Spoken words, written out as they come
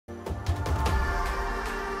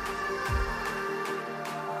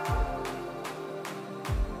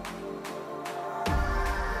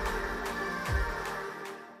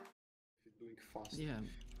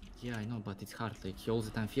Yeah, I know, but it's hard. Like, he all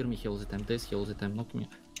the time fear me, he all the time this, he all the time knock me.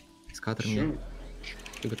 Scatter me.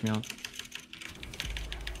 He got me out.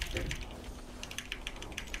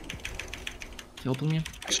 He open me.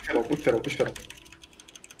 Push feral.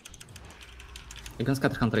 You're gonna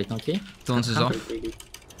scatter hunt right now, okay? Thorns is off.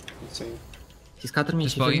 Insane. He scatter me, he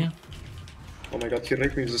Dispel fear you. me. Oh my god, he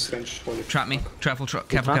raped me with this range. Holy Trap me. Careful. Trap?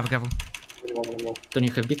 Careful. One. Don't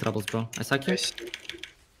you have big troubles, bro? I suck you. Nice.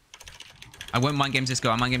 I won't mind games this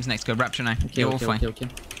go. I mind games next go. Rapture now. Okay, You're all fine. Okay.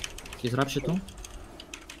 He's rapture too.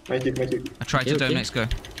 My kick. I tried to dome next go.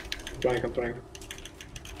 I'm trying.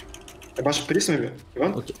 I bash priest maybe. You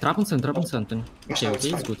want? Okay, trap on center, Tony. Bash Okay, now,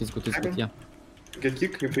 okay, it's it's good, yeah. Get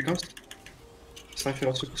kick, you free comes. Sniper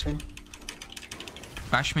also super.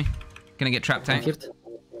 Bash me. Gonna get trapped I'm out. feared.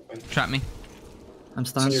 Trap me. I'm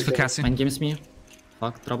stunned. For Cassie. Mind games me.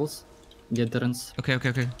 Fuck, troubles. Get Terrence. Okay.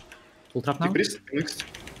 Full trap now. Kick priest, next.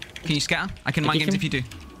 Can you scatter? I can I mind kick games him. if you do.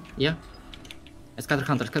 Yeah. Scatter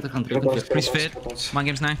hunter. You Bounce, can fear. Priest bounce, feared. bounce. Mind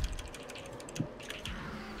games now.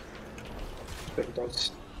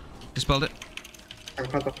 Bounce. Dispelled it. I'm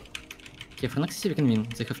hunter. Okay, for next we can win.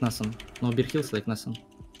 They have nothing. No beer heals, like nothing.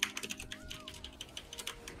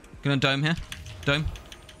 Gonna dome here. Dome.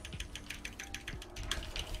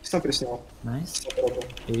 Stop priest now. Nice. Stop auto.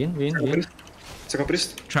 Win. Second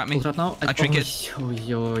priest. Trap me. Full trap now. I trinket.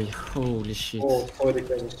 Holy shit. Oh, sorry.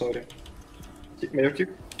 Kick, may you kick?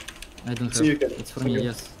 I don't So you have. can- It's for so me, you-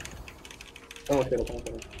 yes. Oh, okay,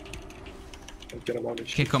 don't care about it.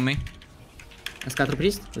 Kick on me. Scatter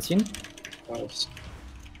priest. Let's win. Nice.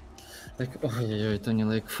 Like, Tony,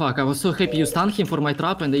 like, fuck. I was so happy you stunned him for my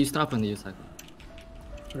trap, and they use trap and you suck.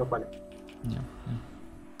 No panic. Yeah.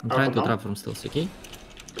 I'm trying to now? trap from stealth, okay?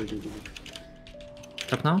 Do.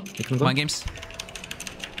 Trap now. You can go. Mind games.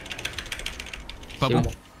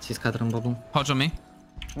 Bubble. She's scattering bubble. Hodge on me.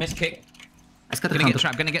 Miss kick. I scatter Gonna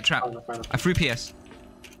hunter. get trap. Fine. I threw PS.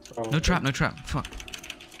 Oh, No trap. Fuck.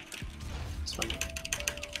 It's fine.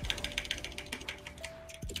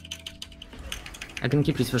 I can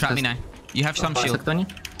keep this first. Trap me now. You have some shield. Suck Tony.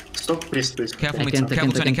 Stop priest, please. Careful, I with can't,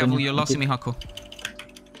 careful, Tony, careful. Tony. You're lost in me, Hako.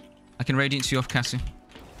 I can radiance you off, Cassie.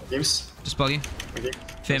 Games. Dispel you. Okay.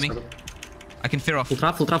 Fear me. I can fear off. Full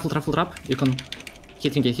trap. You can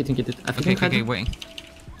hitting it. I think Okay, waiting.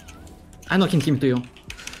 I knocking him to you.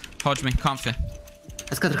 Hodge me. Can't fear.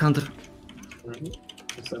 I scatter hunter.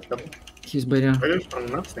 It's a couple. He's barrier. Barrier on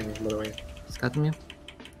nothing, by the way. Scatter me.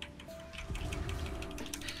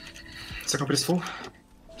 Second priest full.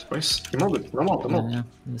 Space. You mob it. No mob. Yeah.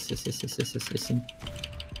 Yes. I see.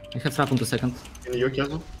 I have trap on the second. In the yoke as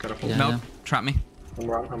well. Careful. Yeah. No. Trap me. I'm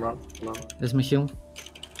run. There's my heal.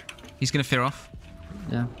 He's gonna fear off.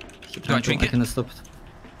 Yeah. Do I drink I it? cannot stop it.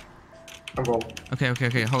 I'm wall.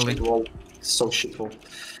 Okay. Holy. Wall. So shit wall.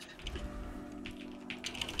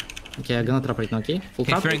 Okay, I'm gonna trap right now, okay? Full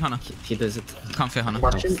Okay, trap. fearing Hana. He does it. Can't fear Hana. I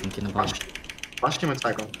was thinking about it. Bash him and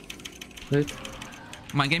cycle. Wait.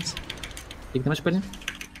 Mind games. Big damage penny.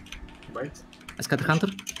 Right? I scatter hunter.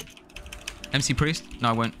 MC priest. No,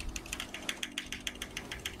 I won't.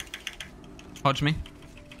 Hodge me.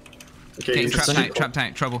 Okay, Okay, you just trapped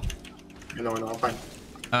out. Trouble. No, I'm fine. Do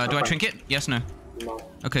I fine. trinket? Yes, no. No.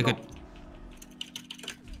 Okay, good.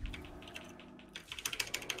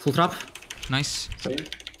 Full trap. Nice. Same.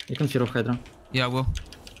 You can fear off Hydra. Yeah, I will.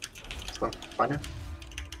 Stop. Fine.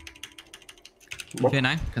 Fear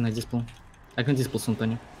now. Can I dispel? I can dispel soon,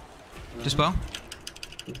 Tony. Dispel.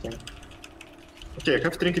 Okay, I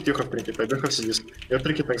have trinket, you have trinket. I don't have CDs. You have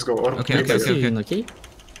trinket, next go. Or Okay. Okay.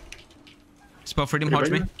 Spell freedom, Hodge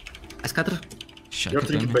me. I scatter. Shit, You're good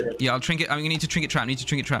trinket dome. barrier. Yeah, I'll trinket. I'm gonna need to trinket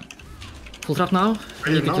trap. Full trap now.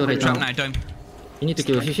 You need to kill right Trap now. now, dome. You need to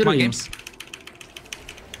kill. If you fear Mind you games.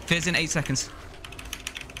 Fear's in 8 seconds.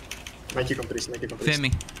 My kick on priest. Fear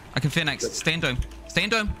me. I can fear next. Stay in dome.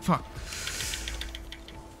 Fuck.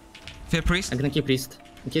 Fear priest. I'm gonna keep priest.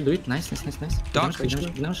 Okay, do it. Nice. Dark.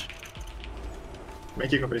 Damage. My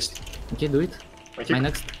kick on priest. Okay, do it. My My kick.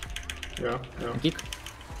 next. Yeah. Kick.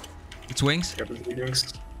 It's wings. Got the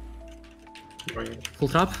wings. Going. Full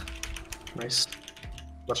trap. Nice.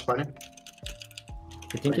 Flash panic.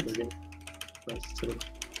 You think it? Nice.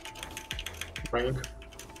 Running.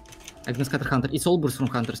 I'm gonna scatter hunter. It's all burst from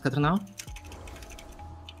hunter. Scatter now.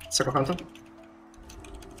 Second hunter.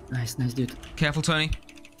 Nice, dude. Careful, Tony.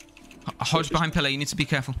 Hodge behind pillar. You need to be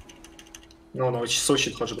careful. No, it's so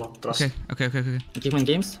shit, Hodge, bro. Trust. Okay. Okay, my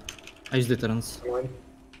games. I use deterrence.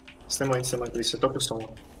 Stay line, please. Talk to someone.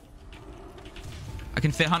 I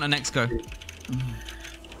can fear hunter next go.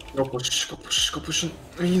 Go push.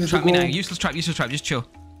 I need to Trap me go. now. Useless trap. Just chill.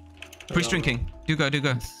 Priest drinking. Do go.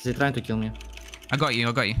 They're trying to kill me. I got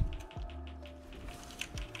you.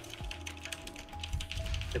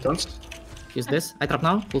 It turns. Use this. I trap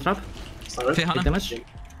now. Full trap. Stand Fear it. Big Hunter. damage.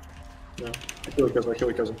 Yeah. I kill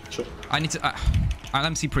Ikazu. Sure. I need to. I'll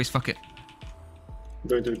MC Priest, fuck it.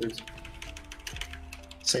 Do it.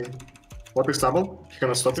 Same. What is double? He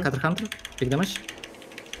cannot stop you. Scatter Hunter. Big damage.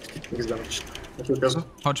 Big damage. I kill Ikazu.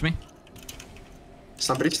 Hodge me.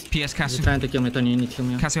 Stun priest. PS He's Cassie. trying to kill me, Tony. You need to heal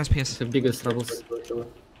me. Cassie has PS. The biggest troubles.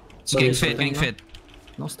 Getting fit, getting fit.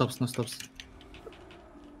 No stops, no stops.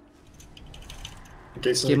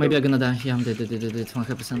 Okay, so Okay, maybe I'm gonna die. Yeah, I'm dead.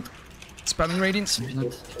 100%. Spamming Radiance.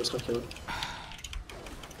 Not.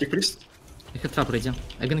 Kick priest. I have trap ready.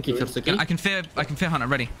 I'm gonna kick first, okay? I can fear Hunter,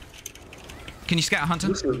 ready. Can you scatter Hunter?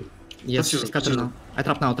 Yes, Just scatter now. I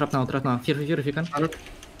trap now. Fear if you can.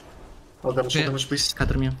 I'll damage, Yeah. please.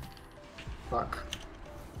 Scatter me. Fuck.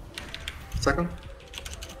 Second.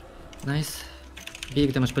 Nice.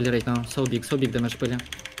 Big damage pully right now. So big damage pully.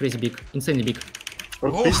 Crazy big. Insanely big. Or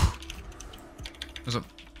priest. What's up?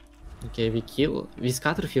 Okay, we kill. We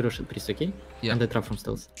scatter Fear Priest, okay? Yeah. And I trap from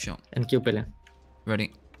stealth. Sure. And kill Pele.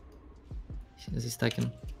 Ready. He's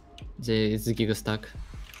stacking. It's the Giga stack.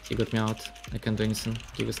 He got me out. I can't do anything.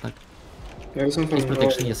 Giga stack. Yeah, this one from His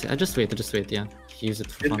protection, yes. I just wait, yeah. He used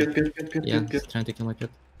it for fun. Yeah, he's trying to kill my pet.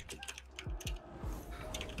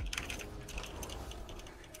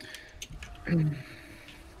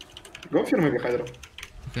 Go for maybe Hydra.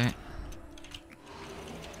 Okay.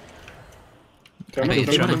 Tremor, Okay,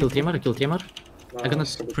 tremor. I kill Tremor. I gonna-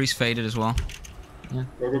 Nice. Priest faded as well. Yeah.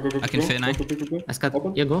 Go. I can fear now. Go. I scat.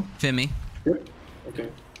 Open. Yeah, go. Fear me. Here. Okay.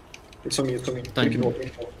 It's on me. Time. Take it off.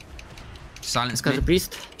 I Silence scatter me.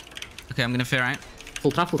 Priest. Okay, I'm gonna fear out.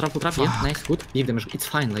 Full trap. Yeah, nice, good. Big damage. It's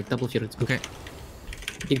fine, like double fear. It's good. Okay.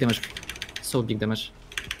 Big damage. So big damage.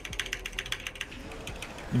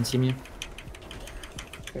 And see me.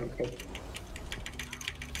 Okay.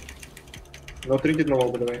 No trinket, no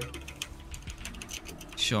wall, by the way.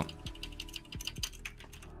 Sure.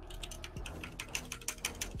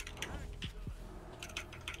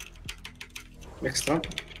 Next trap.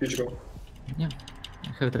 Huge go. Yeah. I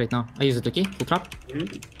have it right now. I use it, okay? Full trap.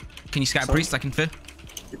 Can you scatter Sorry? Priest? I can fear.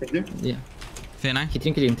 You can do. Yeah. Fear now. He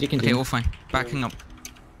trinket in. Okay, all fine. Backing up.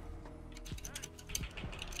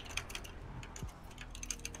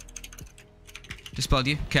 Dispelled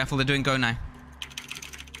you. Careful, they're doing go now.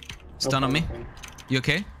 Stun on me. You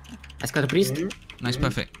okay? I scatter Priest. Nice,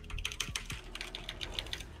 perfect.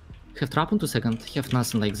 Have trap in 2 seconds. Have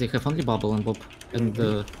nothing, like they have only bubble and bob. And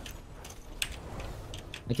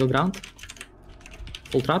I kill ground.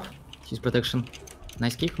 Full trap. His protection.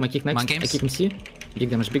 Nice kick. My kick next. Mind games. I kick MC. Big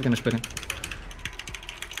damage, Perry.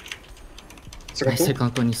 Second Nice pull.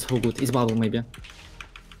 second one is so good. It's bubble maybe.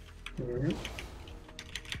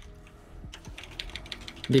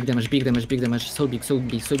 Big damage. So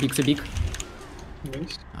big.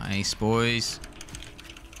 Nice. Nice, boys.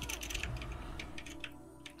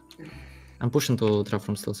 I'm pushing to trap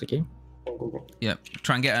from stealth, okay? Go. Yep.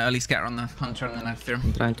 Try and get an early scatter on the Hunter and then I fear him.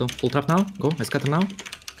 I'm trying to full trap now. Go. I scatter now.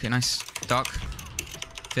 Okay, nice. Dark.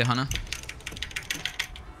 Fear Hunter.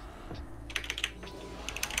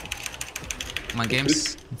 My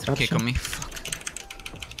games. It's Kick rapture. on me. Fuck.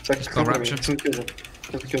 Second Spell Rapture. Kill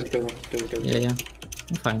them. Yeah.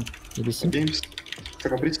 I'm fine. EBC. Games.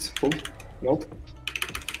 Second priest. Full. Melt.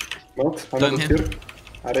 I'm Don't not hit. here.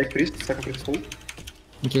 I rake priest. Second priest full.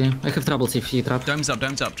 Okay, I have troubles if he trap. Domes up,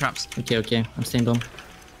 traps. Okay. I'm staying dome.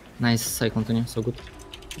 Nice cyclone, Tony. So good.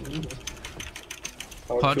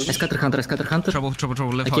 Hodge. I scatter hunter. Trouble,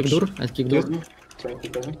 live I kick Hodge. door. Trying to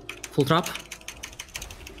kill them. Full trap.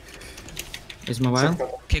 Is my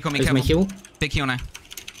vial. Kick on me, Is my careful. heal. Big heal now.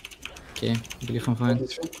 Okay, believe I'm fine.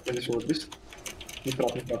 This will this. Не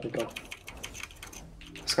трап.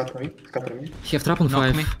 Scatter me. He have trap on Knock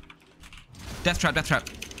 5. me. Death trap.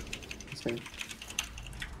 It's fine.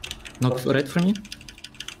 Knock red for me.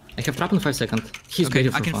 I have trap in 5 seconds. He's Okay, ready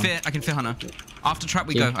I for can fun. fear Hunter. After trap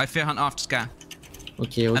we Yeah. go. I fear Hunter after scare.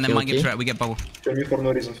 Okay. And then mind games threat, we get bubble. Kill me for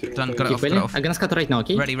no reason. Done, got it Okay, off, Pele. got it off. I'm gonna scatter right now,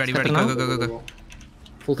 okay? Ready, Scatter go, now. go.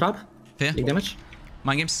 Full trap. Fear. Big damage.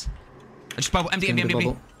 Mind games. I just bubble. Empty. Can do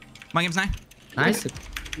bubble. Mind games now. Nice.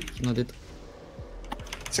 Not it.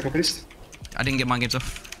 Second priest. I didn't get mind games off.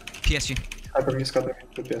 PSG. Scatter me.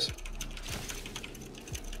 Good PS.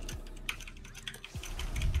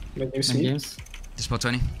 Make him And see. games. Dispel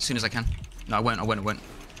 20. As soon as I can. No, I won't.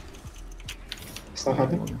 Stun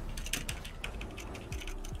hunter.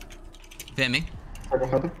 Fear me. Second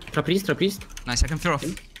hunter. Trap priest. Nice, I can fear off.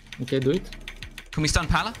 Okay, do it. Can we stun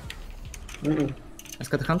Pala? I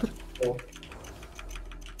scatter hunter. No.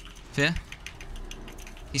 Fear.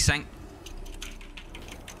 He sank.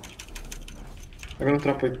 I'm gonna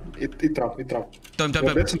trap it. It trap. Dome.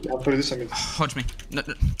 Yeah, that's it. I'll put this in. Hodge me. No,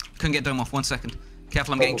 couldn't get dome off. 1 second.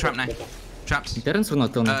 Careful, I'm getting trapped now. Trapped. Terrence or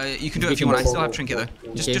not, Tony? You can do it if you want. I still have trinket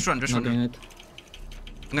though. Just run. Not doing it.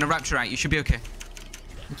 I'm gonna rapture out. You should be okay.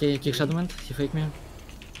 Okay, kick Shadowman. He fake me. I'm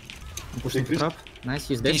pushing full trap. Nice,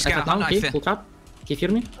 he's dead. you I scout got now. hunt? Okay, I full trap. Can you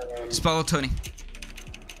hear me? Spell Tony.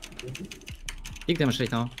 Big damage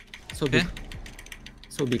right now. So big. Yeah.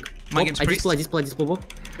 So big. Mind Bob, games priest. I dispel Bob.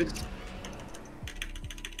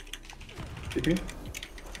 Kick me.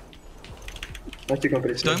 I kick on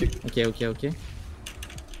priest. Dome. Okay.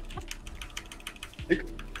 Kick.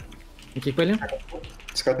 Okay, Pelly.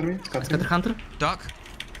 Scatter me. Scatter Hunter. Dark.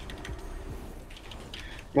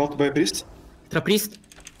 Mount by priest. Trap Priest.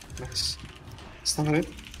 Nice. Stun red.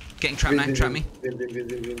 Getting trapped now. Trap me. Win.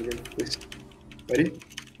 Please. Ready?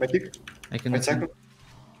 My kick. I can. My cycle.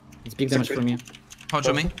 It's big damage for me. Hodge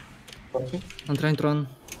on me. I'm trying to run.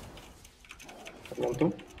 One,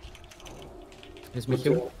 two. There's my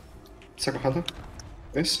heal. Cycle hunter.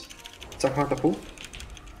 Nice. Cycle hunter pull.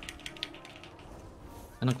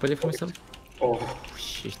 I knock Pelly for myself. Oh, Oh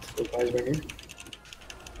shit. good eyes by me.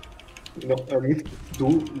 No, need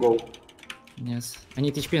do go. Yes. I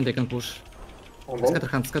need HP and I can push. On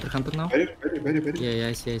one. Scatter Hunter now. Very. Yeah,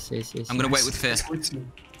 I see. I'm gonna wait with fear.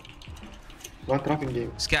 One trapping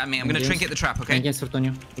game. Scatter me. I'm gonna Games. trinket the trap, okay? Against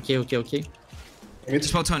Fortonio. Okay. Mid.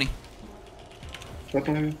 Spell Tony.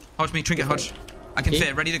 Bottom. Hodge me. Trinket Hodge. I can Okay.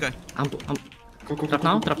 fear. Ready to go. I'm Go. trap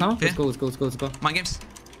now. Yeah. Let's go. Mind games.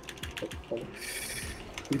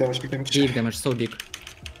 Big damage. Big damage, so big.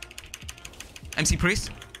 MC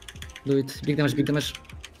Priest. Do it. Big damage.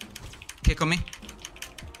 Kick on me.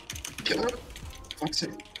 Kill her. Fuck's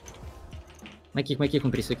sake. My kick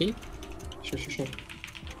on Priest, okay? Sure.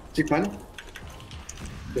 Kick man.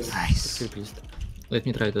 Nice. Kill Priest. Let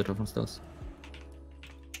me try to drop from stealth.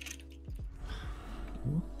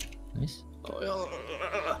 Nice.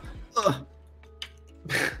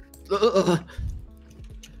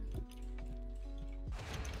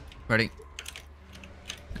 Ready.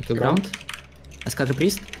 I kill ground. I scatter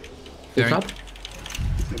Priest. Kill Very. trap.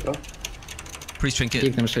 Priest trinket.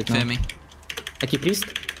 Big damage right Fear now. me. I keep Priest.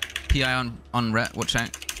 PI on ret. Watch out.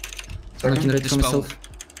 I'm looking red for Dispel. myself.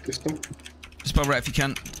 Pistol. Dispel ret if you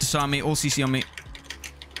can. Disarm me. All CC on me.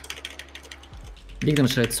 Big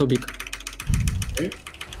damage right, so big. Okay.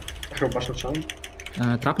 I have partial charm.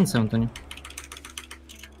 Trap on 7, Tony.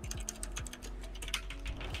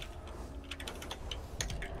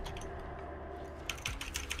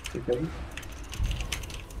 Okay.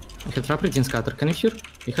 I have trap ready in scatter. Can you hear?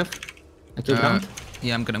 You have? I kill ground.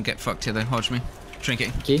 Yeah, I'm gonna get fucked here though. Hodge me. Trinket.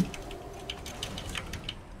 Okay.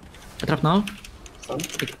 I trap now. Stun.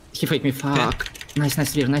 He fake me. Fuck. Nice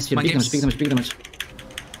fear. My Big games. damage.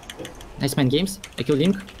 Nice man games. I kill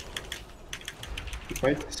Link.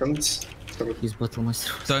 Fight. Silence. Stop. He's battle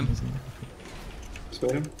master. Dome.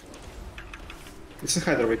 Spare him. This is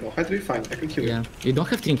Hydra right now. Hydra, you're fine. I can kill you. Yeah. You don't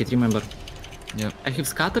have trinket, remember. Yep. I have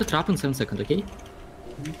scatter, trap in 7 seconds, okay?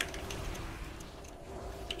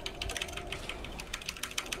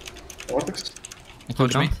 Vortex. I kill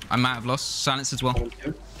Hodge me. ground. I might have lost. Silence as well. One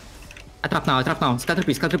here. I trap now. Scatter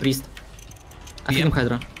priest. I feed him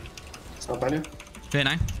Hydra. Stun Tanya. Fear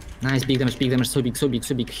now. Nice, big damage, so big,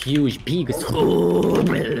 huge, big.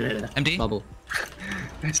 MD. Bubble.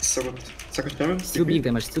 Nice. So good. Second Shaman. Still big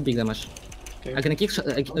damage. Okay. I'm gonna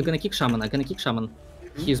kick Shaman.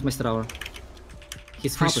 He's Master Hour.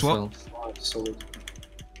 He's fast as swap. well. Wow, so good.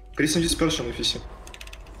 Chris on dispersion if you see.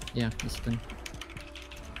 Yeah, this is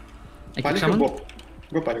I kick Panic or Shaman. Bob?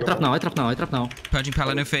 Go panic. I trap now. Purging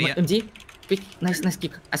Pala, no fear yet. MD. Quick, nice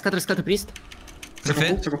kick. I scatter priest. No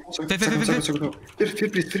fear. Fear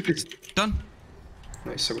priest. Done.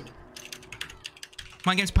 Nice, so good.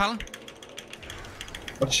 Mind games Pala.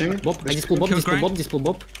 Watch Shaman. Bob, I dispel Bob.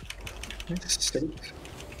 Nice, so good.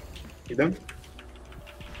 You done?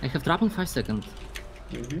 I have trap in 5 seconds.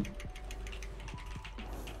 Mm-hmm.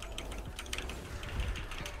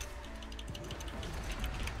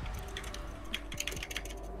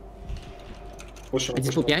 Push I on.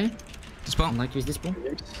 dispel PI. Dispel. I'm like with dispel.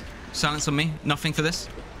 Silence on me. Nothing for this.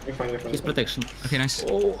 You're fine. He's protection. Okay, nice.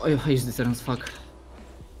 Oh, I use deterrence, fuck.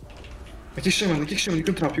 I kick Shaman, you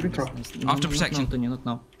can trap. Nice. After No, protection. Not now, Tony, not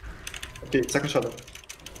now. Okay, second shadow.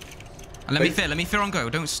 And let me fear on go.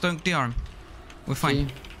 Don't DR him. We're fine.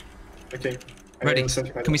 Okay. Ready.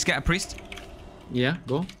 Can we scatter priest? Yeah,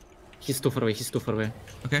 go. He's too far away.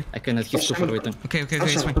 Okay. I cannot, he's too far away. Tony. Okay,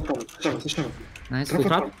 it's fine. Shaman. Nice, full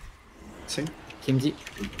trap. Same. KMD.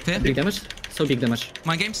 Fear. Big damage. So big damage.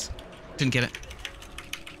 Mind games? Didn't get it.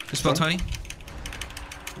 Dispel Tony.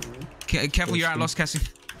 Careful, you're out lost, Cassie.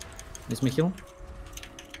 Miss me heal.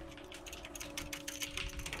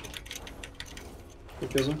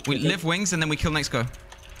 Diffuser. We live wings and then we kill next go.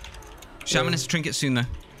 Shamanist trinket soon though.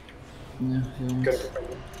 Yeah, you won't. Get it.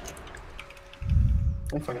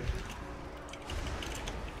 I'm fine. I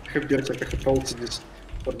have Berserk, I have ults this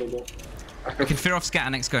for the goal. I We have... can fear off scatter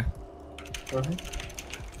next go.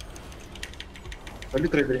 Maybe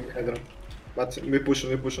try bring Hydra. But we pushing.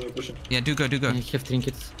 Yeah, do go. I have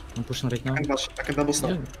trinkets. I'm pushing right now. I can double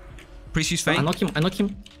snap. Yeah. Priest use I Fang. knock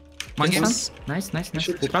him. Mind Yes, games. Nice.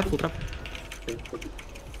 Shoot. Full trap. Okay.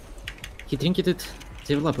 He trinketed.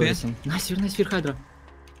 Develop Fear. everything. Nice fear Hydra.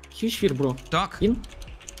 Huge fear, bro. Dark. In.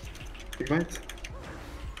 Ignite.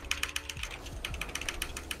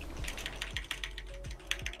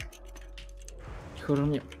 Horror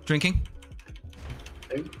me. Drinking.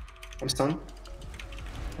 Okay. I'm stunned.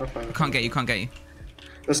 I'm fine. Can't get you.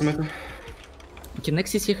 Doesn't matter. Okay,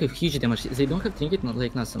 next CC have huge damage. They don't have trinket, not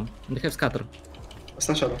like nothing. And they have scatter.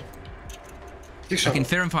 Stun shadow. Kick I shadow. can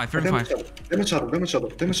fear him 5. Damage shadow.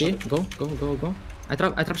 Okay, go. I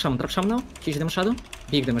trap shaman now. Huge damage shadow.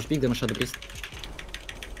 Big damage shadow, please.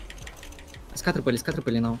 Scatter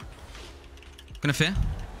pelly now. Gonna fear.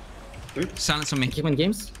 Good. Silence on me. Keep in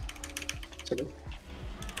games. So good.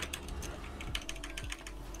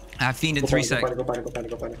 I have fiend in Go 3 party, sec. go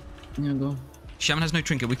party. Yeah, go. Shaman has no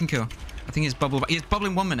trinket. We can kill. I think he's bubble. He's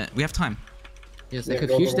bubbling 1 minute. We have time. Yes, Yeah, I have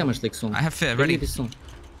go, huge go. damage like soon. I have fear. Really Ready. soon.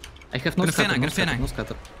 I have no Gonna fear scatter, now, gonna fear now. no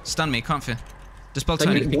scatter. Stun me. Can't fear. Dispel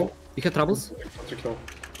Timing. Tony. We have troubles.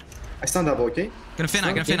 I stun double, okay? Gonna fear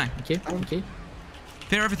now. Okay.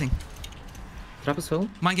 Fear everything. Trap as well.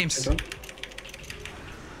 Mind games.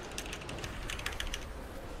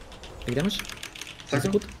 Big damage.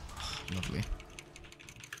 Second. Good. Lovely.